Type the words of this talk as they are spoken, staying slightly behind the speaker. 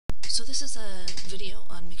So this is a video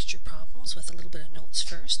on mixture problems with a little bit of notes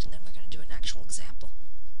first, and then we're going to do an actual example.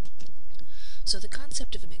 So the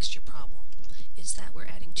concept of a mixture problem is that we're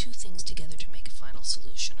adding two things together to make a final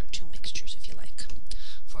solution, or two mixtures if you like.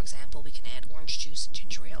 For example, we can add orange juice and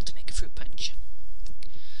ginger ale to make a fruit punch.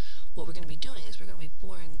 What we're going to be doing is we're going to be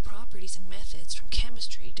borrowing properties and methods from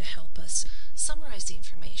chemistry to help us summarize the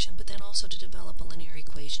information, but then also to develop a linear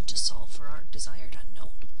equation to solve for our desired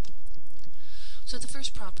unknown. So the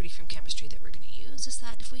first property from chemistry that we're going to use is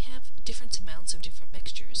that if we have different amounts of different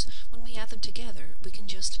mixtures, when we add them together, we can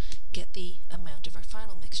just get the amount of our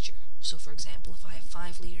final mixture. So for example, if I have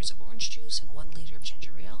 5 liters of orange juice and 1 liter of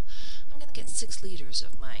ginger ale, I'm going to get 6 liters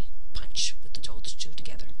of my punch with those two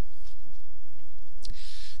together.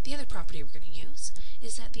 The other property we're going to use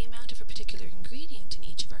is that the amount of a particular ingredient in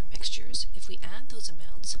each of our mixtures, if we add those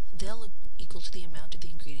amounts, they'll equal to the amount of the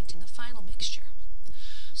ingredient in the final mixture.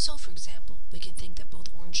 So, for example, we can think that both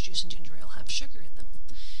orange juice and ginger ale have sugar in them,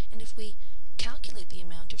 and if we calculate the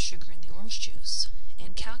amount of sugar in the orange juice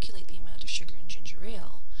and calculate the amount of sugar in ginger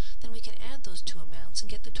ale, then we can add those two amounts and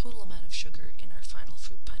get the total amount of sugar in our final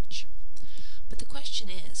fruit punch. But the question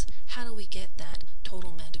is, how do we get that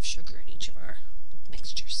total amount of sugar in each of our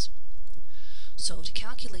mixtures? So to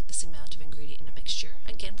calculate this amount of ingredient in a mixture,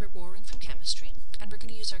 again we're borrowing from chemistry, and we're going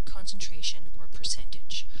to use our concentration or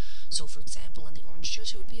percentage. So for example, in the orange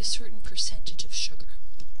juice it would be a certain percentage of sugar.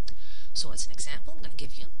 So as an example, I'm going to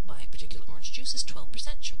give you, my particular orange juice is 12%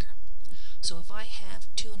 sugar. So if I have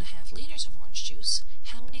 2.5 liters of orange juice,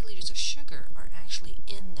 how many liters of sugar are actually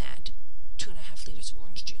in that 2.5 liters of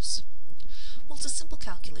orange juice? Well, it's a simple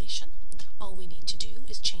calculation. All we need to do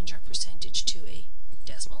is change our percentage to a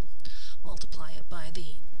decimal, multiply it by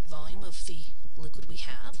the volume of the liquid we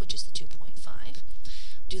have, which is the 2.5,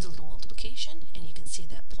 do the little multiplication, and you can see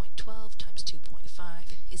that 0.12 times 2.5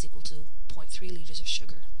 is equal to 0.3 liters of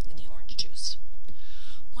sugar in the orange juice.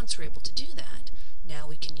 Once we're able to do that, now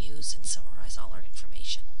we can use and summarize all our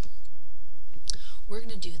information. We're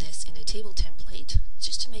going to do this in a table template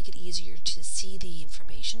just to make it easier to see the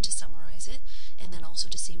information, to summarize it, and then also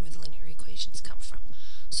to see where the linear equations come from.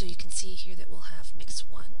 So you can see here that we'll have mix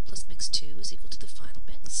 1 plus mix 2 is equal to the final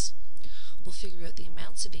mix. We'll figure out the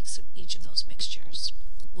amounts of each of those mixtures.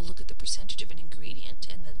 We'll look at the percentage of an ingredient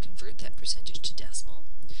and then convert that percentage to decimal.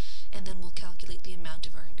 And then we'll calculate the amount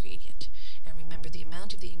of our ingredient. And remember, the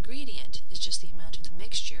amount of the ingredient is just the amount of the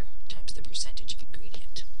mixture times the percentage of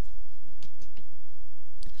ingredient.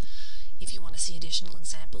 If you want to see additional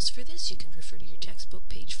examples for this, you can refer to your textbook,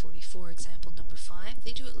 page 44, example number 5.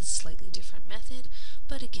 They do it with a slightly different method,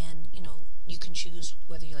 but again, you can choose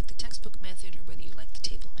whether you like the textbook method or whether you like the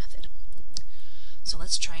table method. So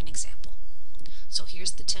let's try an example. So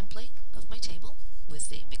here's the template of my table with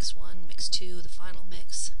the mix 1, mix 2, the final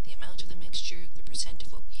mix, the amount of the mixture, the percent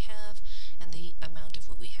of what we have, and the amount of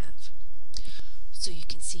what we have. So you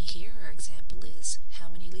can see here our example is how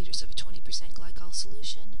many liters of a 20% glycol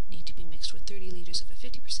solution need to be mixed with 30 liters of a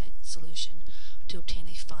 50% solution to obtain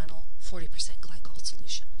a final 40% glycol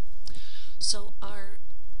solution. So our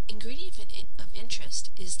ingredient of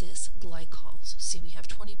interest is this glycols. See, we have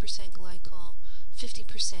 20% glycol,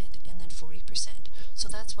 50%, and then 40%. So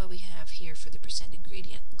that's why we have here for the percent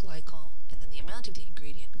ingredient glycol, and then the amount of the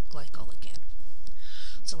ingredient glycol again.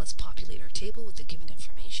 So let's populate our table with the given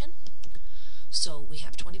information. So we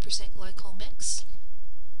have 20% glycol mix.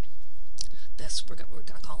 That's what we're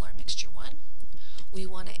going to call our mixture 1. We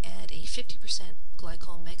want to add a 50%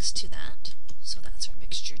 glycol mix to that. So that's our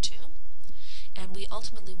mixture 2. And we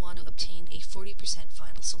ultimately want to obtain a 40%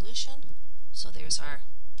 final solution. So there's our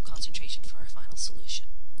concentration for our final solution.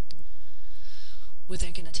 We're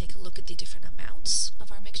then going to take a look at the different amounts of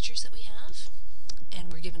our mixtures that we have.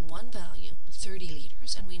 And we're given one value, 30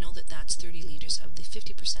 liters, and we know that that's 30 liters of the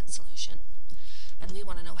 50% solution. And we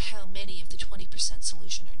want to know how many of the 20%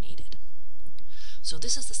 solution are needed. So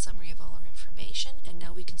this is the summary of all our information, and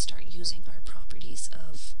now we can start using our properties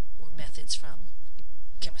or methods from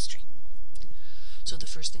chemistry. So the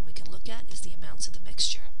first thing we can look at is the amounts of the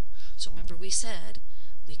mixture. So remember we said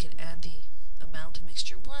we could add the amount of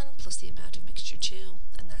mixture 1 plus the amount of mixture 2,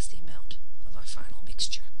 and that's the amount of our final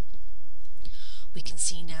mixture. We can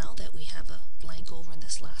see now that we have a blank over in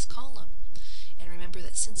this last column. And remember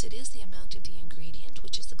that since it is the amount of the ingredient,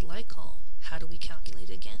 which is the glycol, how do we calculate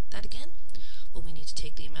that again? Well, we need to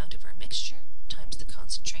take the amount of our mixture times the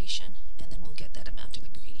concentration, and then we'll get that amount of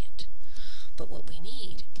ingredient. But what we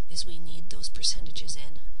need is those percentages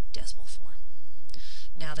in decimal form.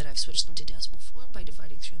 Now that I've switched them to decimal form by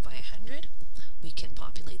dividing through by 100, we can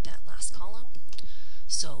populate that last column.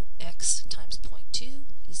 So x times 0.2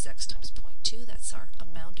 is x times 0.2. That's our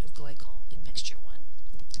amount of glycol in mixture 1.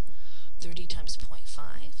 times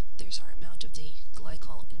 0.5, there's our amount of the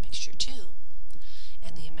glycol in mixture 2,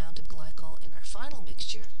 and the amount of glycol in our final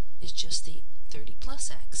mixture is just the 30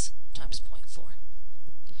 plus x times 0.4.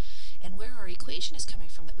 And where our equation is coming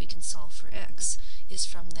from that we can solve for x is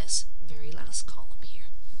from this very last column here.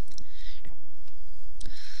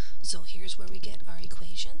 So here's where we get our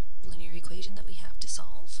equation, linear equation that we have to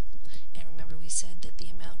solve. And remember we said that the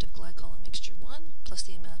amount of glycol in mixture 1 plus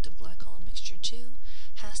the amount of glycol in mixture 2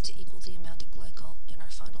 has to equal the amount of glycol in our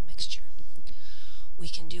final mixture. We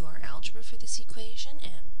can do our algebra for this equation,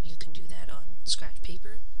 and you can do that on scratch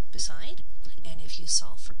paper beside. And if you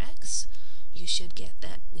solve for x, you should get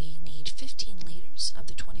that we need 15 liters of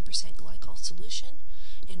the 20% glycol solution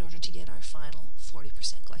in order to get our final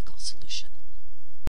 40% glycol solution.